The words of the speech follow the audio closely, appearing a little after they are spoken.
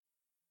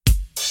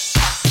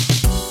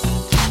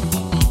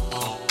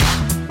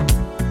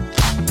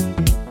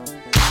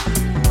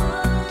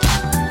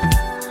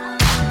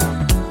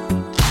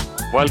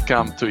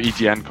Welcome to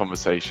EGN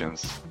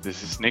Conversations.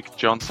 This is Nick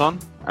Johnson,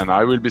 and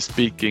I will be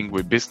speaking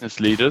with business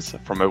leaders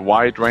from a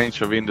wide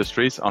range of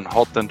industries on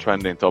hot and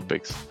trending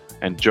topics.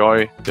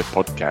 Enjoy the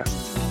podcast.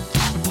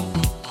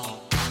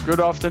 Good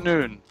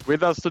afternoon.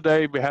 With us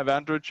today, we have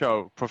Andrew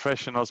Cho,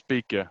 professional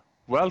speaker.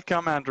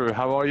 Welcome, Andrew.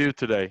 How are you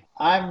today?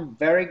 I'm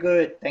very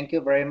good. Thank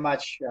you very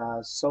much.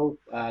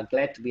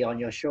 Glad to be on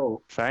your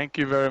show. Thank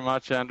you very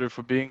much, Andrew,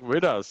 for being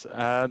with us.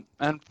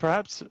 And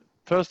perhaps,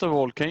 first of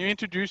all, can you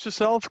introduce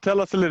yourself?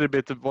 Tell us a little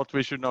bit of what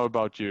we should know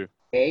about you.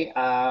 Okay.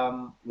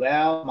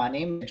 My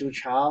name is Andrew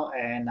Chow,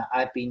 and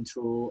I've been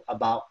through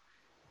about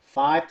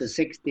 5 to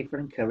 6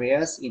 different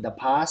careers in the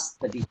past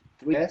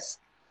 33 years.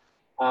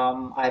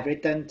 I've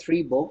written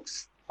 3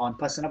 books on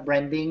personal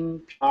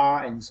branding,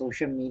 PR, and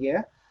social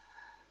media.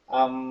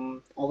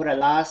 Over the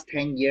last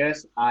 10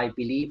 years, I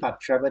believe I've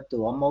traveled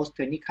to almost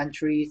 20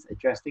 countries,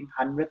 addressing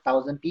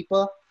 100,000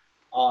 people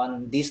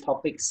on these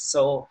topics.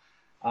 So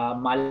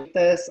my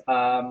latest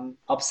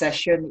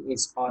obsession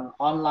is on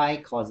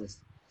online courses.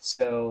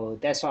 So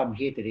that's what I'm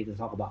here today to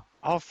talk about.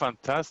 Oh,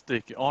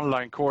 fantastic.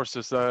 Online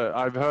courses.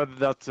 I've heard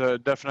that's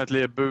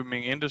definitely a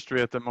booming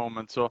industry at the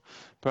moment. So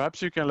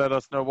perhaps you can let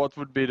us know what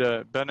would be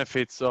the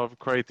benefits of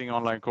creating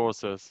online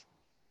courses.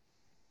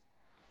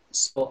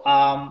 So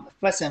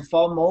first and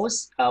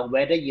foremost,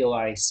 whether you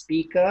are a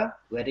speaker,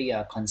 whether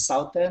you're a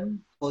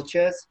consultant,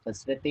 coaches,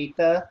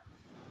 facilitator,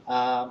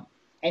 um,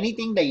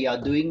 anything that you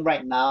are doing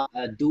right now,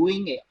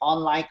 doing an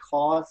online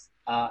course,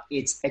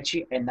 it's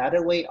actually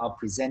another way of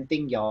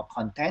presenting your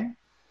content.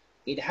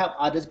 It helps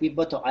other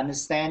people to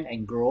understand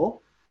and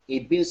grow.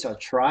 It builds your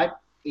tribe.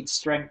 It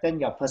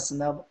strengthens your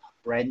personal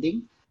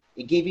branding.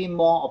 It gives you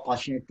more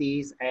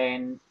opportunities.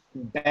 And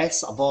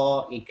best of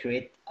all, it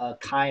creates a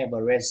kind of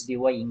a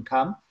residual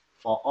income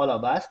for all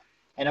of us.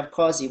 And of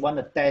course, you want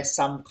to test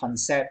some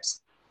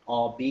concepts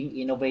or being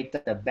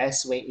innovative. The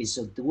best way is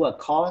to do a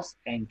course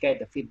and get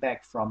the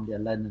feedback from the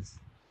learners.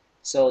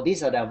 So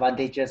these are the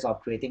advantages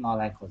of creating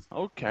online courses.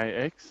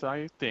 Okay,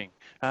 exciting.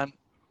 And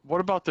what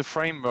about the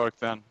framework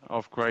then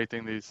of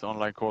creating these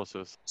online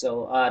courses?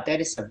 So that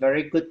is a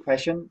very good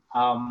question.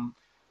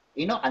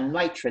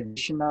 Unlike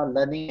traditional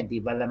learning and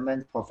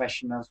development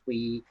professionals,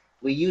 we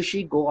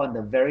usually go on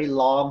the very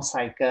long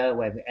cycle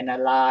where we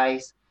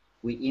analyze,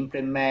 we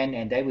implement,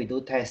 and then we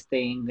do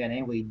testing, and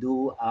then we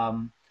do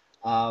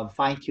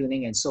fine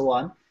tuning and so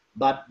on.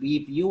 But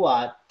if you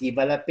are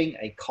developing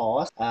a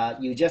course,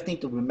 you just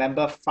need to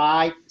remember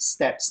 5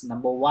 steps.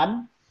 Number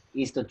one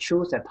is to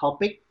choose a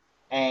topic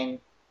and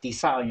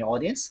decide on your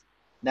audience.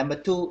 Number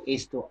two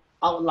is to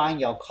outline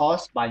your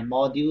course by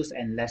modules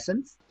and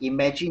lessons.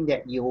 Imagine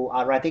that you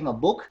are writing a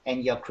book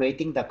and you're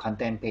creating the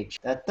content page.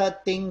 The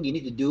third thing you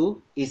need to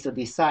do is to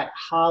decide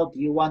how do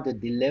you want to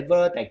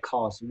deliver that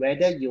course,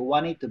 whether you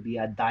want it to be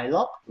a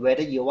dialogue,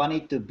 whether you want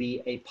it to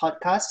be a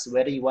podcast,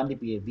 whether you want it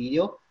to be a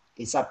video,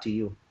 it's up to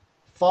you.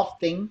 Fourth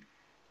thing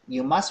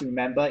you must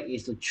remember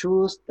is to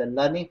choose the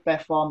learning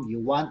platform you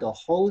want to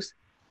host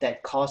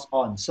that course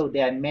on. So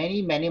there are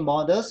many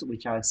models,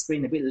 which I'll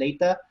explain a bit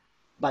later,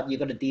 but you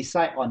got to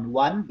decide on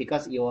one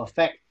because it will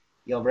affect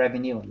your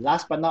revenue.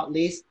 Last but not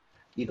least,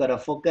 you got to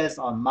focus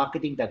on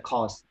marketing the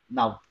course.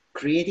 Now,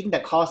 creating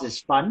the course is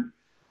fun.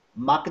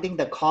 Marketing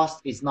the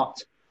course is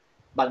not.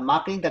 But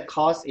marketing the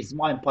course is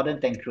more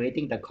important than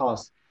creating the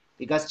course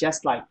because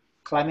just like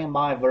climbing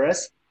Mount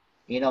Everest,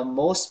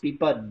 most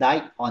people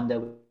died on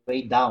the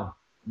way down,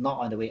 not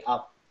on the way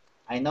up.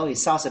 I know it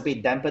sounds a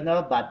bit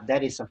dampener, but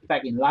that is a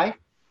fact in life.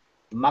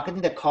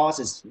 Marketing the course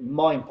is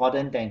more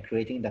important than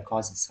creating the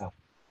course itself.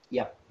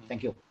 Yeah,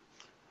 thank you.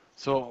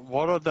 So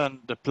what are then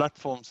the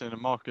platforms in the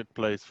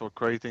marketplace for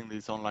creating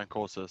these online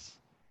courses?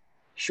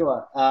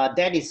 Sure.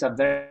 That is a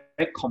very,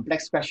 very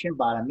complex question,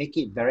 but I'll make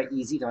it very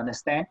easy to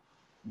understand.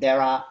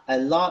 There are a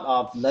lot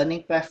of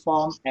learning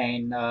platform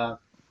and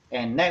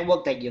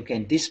network that you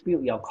can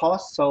distribute your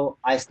course. So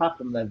I start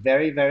from the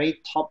very,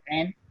 very top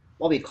end,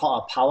 what we call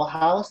a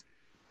powerhouse.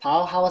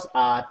 Powerhouse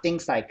are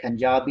things like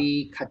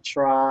Kajabi,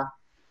 Katra,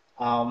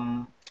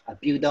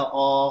 Builder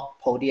or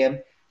Podium.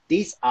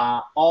 These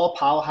are all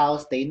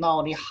powerhouse. They not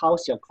only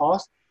house your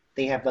course,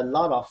 they have a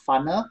lot of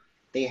funnel.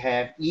 They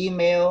have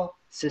email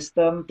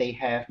system, they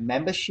have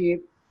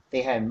membership,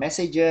 they have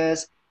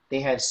messages, they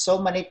have so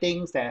many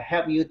things that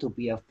help you to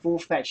be a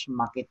full-fledged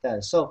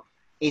marketer. So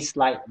it's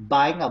like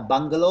buying a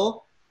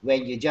bungalow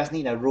when you just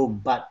need a room,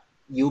 but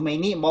you may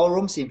need more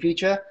rooms in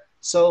future.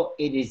 So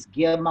it is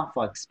geared marked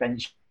for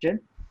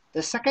expansion.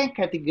 The second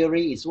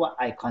category is what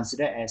I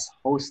consider as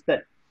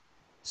hosted.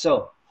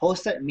 So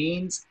hosted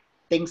means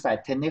things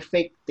like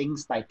Tenerific,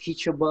 things like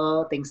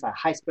Teachable, things like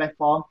Heights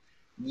platform.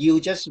 You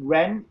just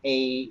rent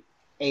a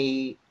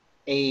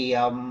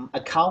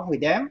account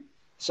with them.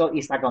 So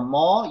it's like a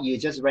mall. You're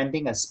just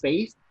renting a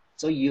space.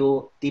 So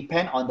you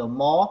depend on the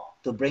mall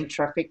to bring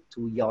traffic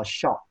to your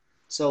shop.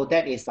 So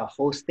that is a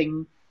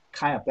hosting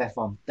kind of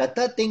platform. The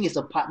third thing is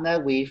to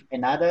partner with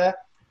another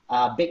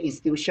big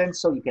institution.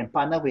 So you can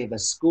partner with a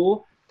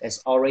school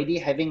that's already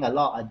having a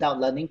lot of adult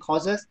learning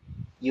courses.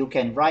 You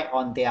can ride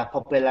on their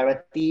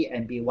popularity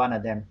and be one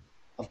of them.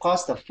 Of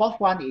course, the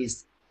fourth one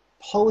is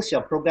post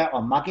your program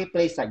on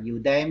marketplace like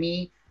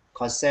Udemy,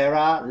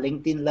 Coursera,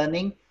 LinkedIn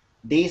Learning.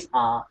 These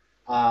are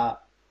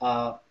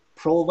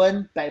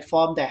proven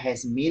platform that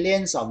has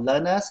millions of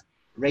learners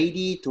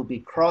ready to be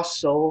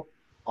cross-sold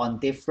on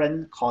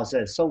different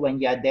courses. So when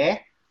you are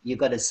there, you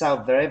got to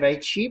sell very, very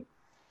cheap,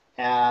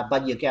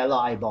 but you get a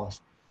lot of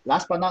eyeballs.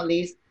 Last but not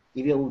least,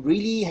 if you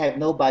really have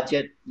no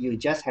budget, you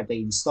just have to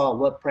install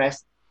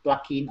WordPress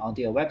plugin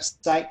onto your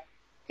website,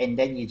 and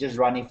then you just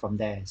run it from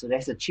there. So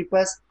that's the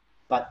cheapest,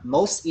 but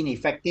most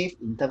ineffective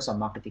in terms of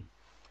marketing.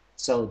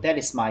 So that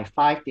is my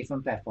 5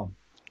 different platforms.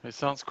 It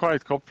sounds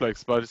quite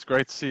complex, but it's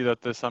great to see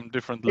that there's some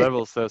different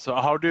levels there. So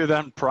how do you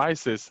then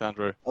price this,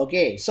 Andrew?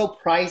 Okay, so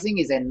pricing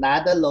is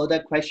another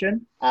loaded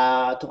question.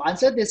 To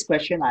answer this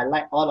question, I'd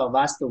like all of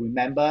us to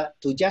remember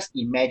to just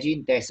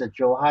imagine there's a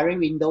Johari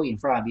window in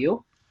front of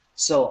you.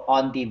 So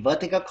on the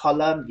vertical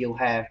column, you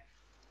have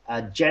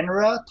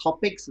general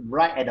topics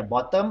right at the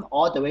bottom.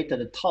 All the way to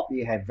the top,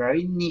 you have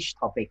very niche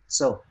topics.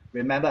 So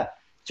remember,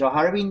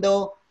 Johari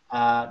window,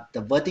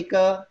 the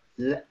vertical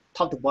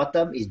top to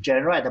bottom is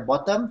general at the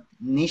bottom,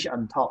 niche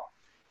on top.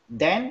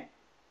 Then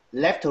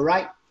left to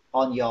right,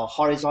 on your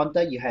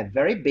horizontal, you have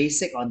very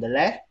basic on the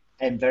left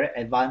and very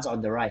advanced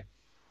on the right.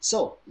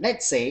 So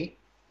let's say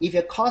if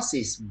your course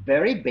is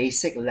very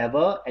basic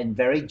level and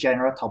very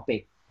general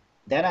topic,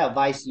 then I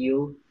advise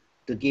you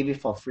to give it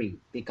for free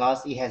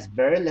because it has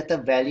very little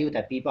value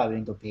that people are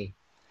willing to pay.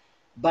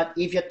 But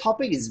if your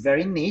topic is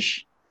very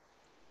niche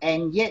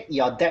and yet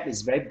your depth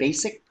is very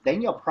basic,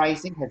 then your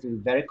pricing has to be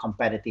very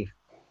competitive.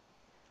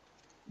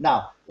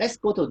 Now, let's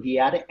go to the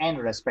other end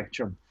of the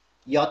spectrum.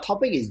 Your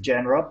topic is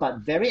general but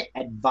very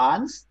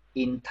advanced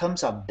in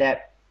terms of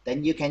depth,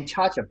 then you can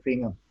charge a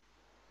premium,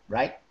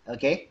 right?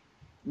 Okay.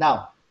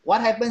 Now,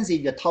 what happens if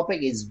your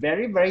topic is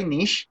very, very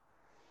niche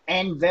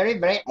and very,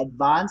 very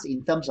advanced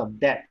in terms of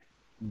depth?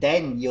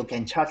 Then you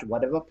can charge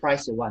whatever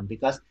price you want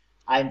because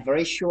I'm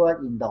very sure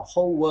in the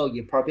whole world,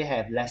 you probably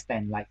have less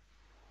than like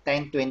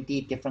 10,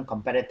 20 different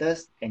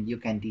competitors and you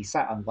can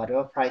decide on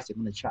whatever price you're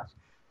going to charge.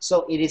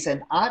 So it is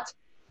an art.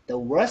 The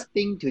worst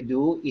thing to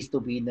do is to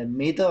be in the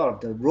middle of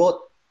the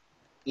road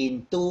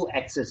in 2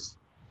 axes,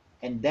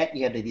 and that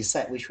you have to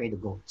decide which way to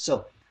go.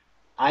 So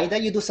either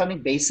you do something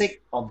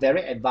basic or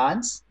very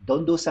advanced,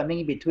 don't do something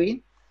in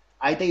between.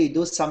 Either you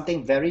do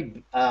something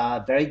very,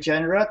 very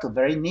general to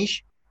very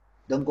niche,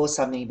 don't go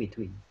something in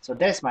between. So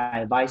that's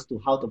my advice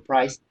to how to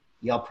price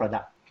your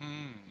product.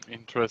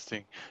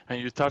 Interesting. And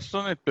you touched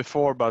on it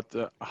before, but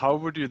how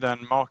would you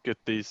then market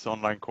these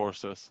online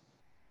courses?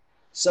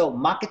 So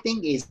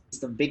marketing is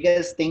the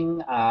biggest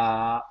thing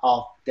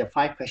of the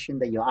 5 questions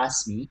that you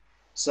asked me.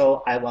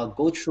 So I will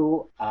go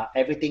through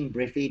everything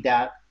briefly. There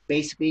are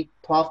basically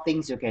 12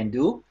 things you can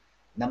do.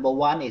 Number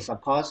 1 is,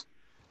 of course,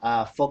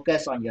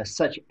 focus on your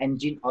search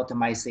engine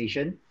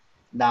optimization.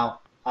 Now,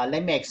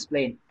 let me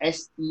explain.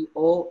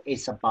 SEO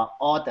is about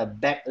all the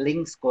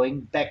backlinks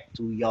going back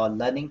to your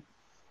learning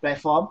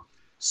platform.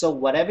 So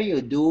whatever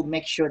you do,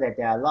 make sure that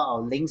there are a lot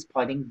of links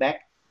pointing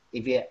back.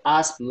 If you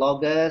ask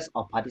bloggers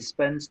or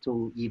participants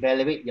to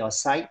evaluate your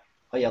site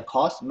or your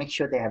course, make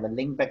sure they have a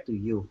link back to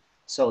you.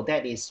 So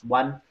that is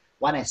one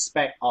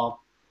aspect of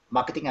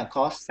marketing a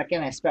course.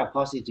 Second aspect, of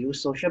course, is to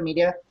use social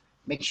media.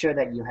 Make sure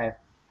that you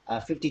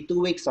have 52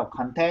 weeks of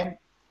content.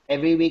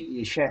 Every week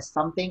you share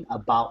something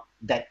about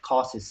that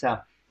course itself.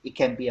 It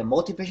can be a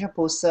motivation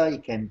poster,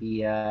 it can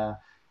be a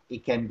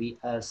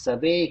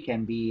survey, it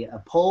can be a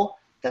poll.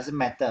 Doesn't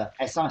matter.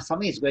 As long as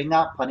something is going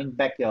out, pointing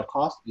back to your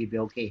course, you'll be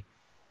okay.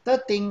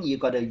 Third thing, you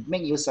got to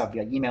make use of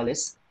your email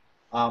list.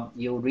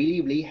 You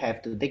really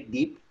have to dig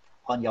deep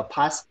on your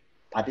past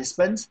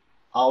participants.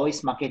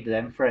 Always market to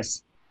them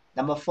first.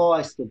 Number 4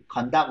 is to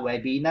conduct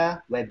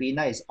webinar.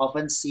 Webinar is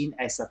often seen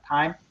as a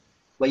time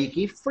where you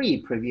give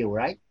free preview,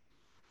 right?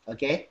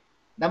 Okay.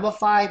 Number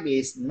 5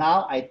 is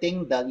now I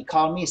think the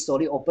economy is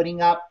slowly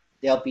opening up.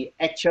 There'll be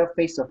actual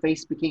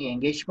face-to-face speaking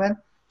engagement.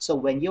 So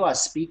when you are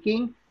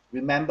speaking,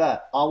 remember,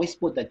 always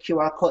put the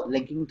QR code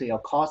linking to your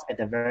course at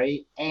the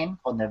very end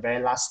on the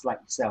very last slide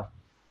itself.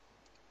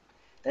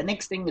 The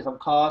next thing is, of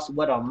course,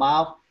 word of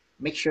mouth.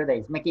 Make sure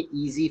that make it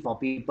easy for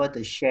people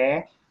to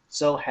share.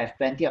 So have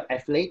plenty of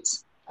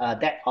affiliates.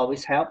 That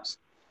always helps.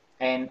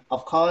 And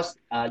of course,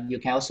 you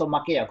can also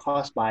market your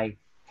course by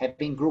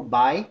having group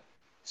buy.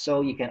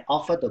 So you can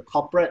offer the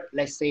corporate,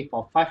 let's say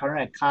for 500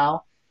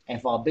 account and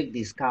for a big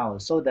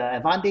discount. So the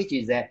advantage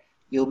is that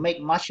you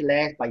make much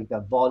less, but you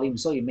got volume,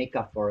 so you make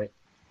up for it.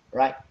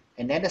 Right?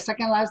 And then the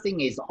second last thing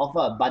is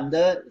offer a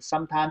bundle.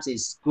 Sometimes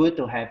it's good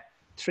to have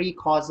 3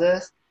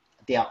 courses.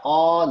 They are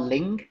all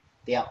linked.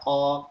 They are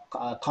all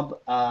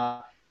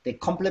they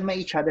complement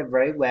each other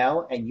very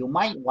well. And you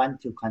might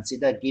want to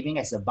consider giving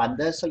as a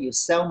bundle so you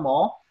sell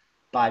more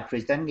by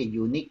presenting a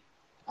unique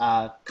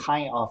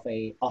kind of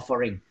a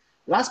offering.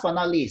 Last but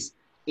not least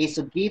is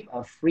to give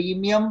a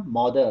freemium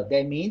model.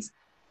 That means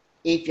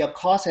if your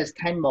course has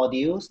 10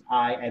 modules,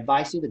 I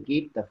advise you to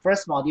give the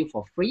first module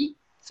for free,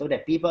 so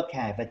that people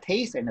can have a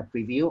taste and a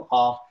preview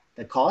of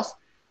the course,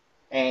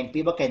 and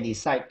people can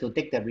decide to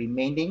take the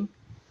remaining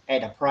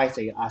at a price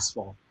that you ask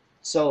for.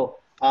 So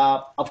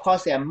Of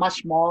course, there are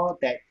much more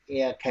that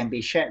can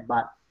be shared,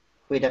 but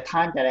with the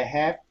time that I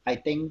have, I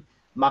think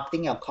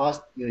marketing, of course,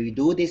 you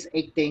do these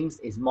 8 things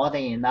is more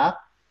than enough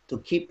to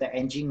keep the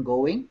engine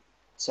going.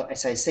 So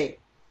as I said,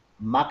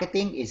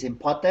 marketing is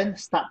important.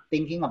 Start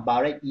thinking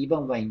about it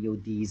even when you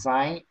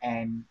design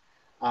and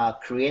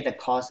create the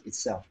course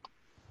itself.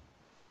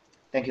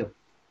 Thank you.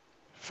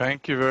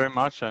 Thank you very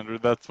much, Andrew.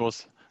 That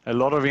was a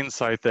lot of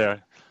insight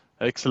there.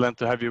 Excellent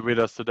to have you with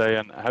us today,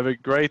 and have a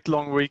great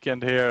long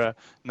weekend here.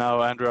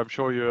 Now, Andrew, I'm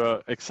sure you're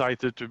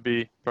excited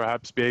to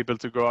perhaps be able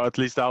to go at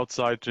least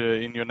outside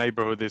in your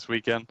neighborhood this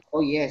weekend.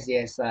 Oh yes,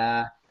 yes.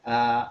 I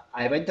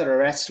went to the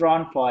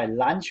restaurant for a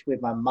lunch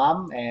with my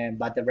mom,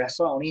 but the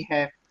restaurant only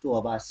have 2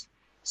 of us,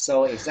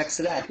 so it's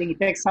excellent. I think it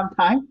takes some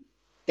time.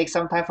 For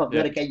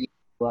people to get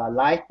your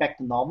life back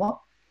to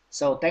normal.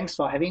 So thanks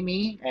for having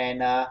me,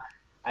 and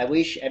I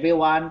wish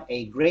everyone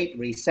a great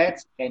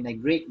reset and a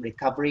great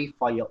recovery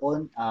for your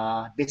own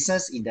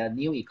business in the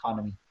new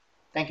economy.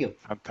 Thank you.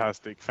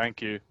 Fantastic.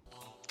 Thank you.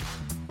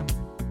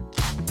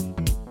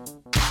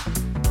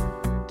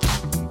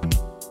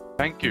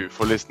 Thank you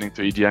for listening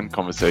to EGN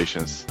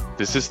Conversations.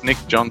 This is Nick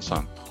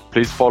Johnson.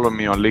 Please follow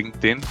me on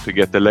LinkedIn to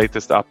get the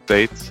latest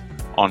updates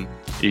on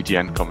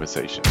EGN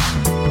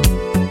Conversations.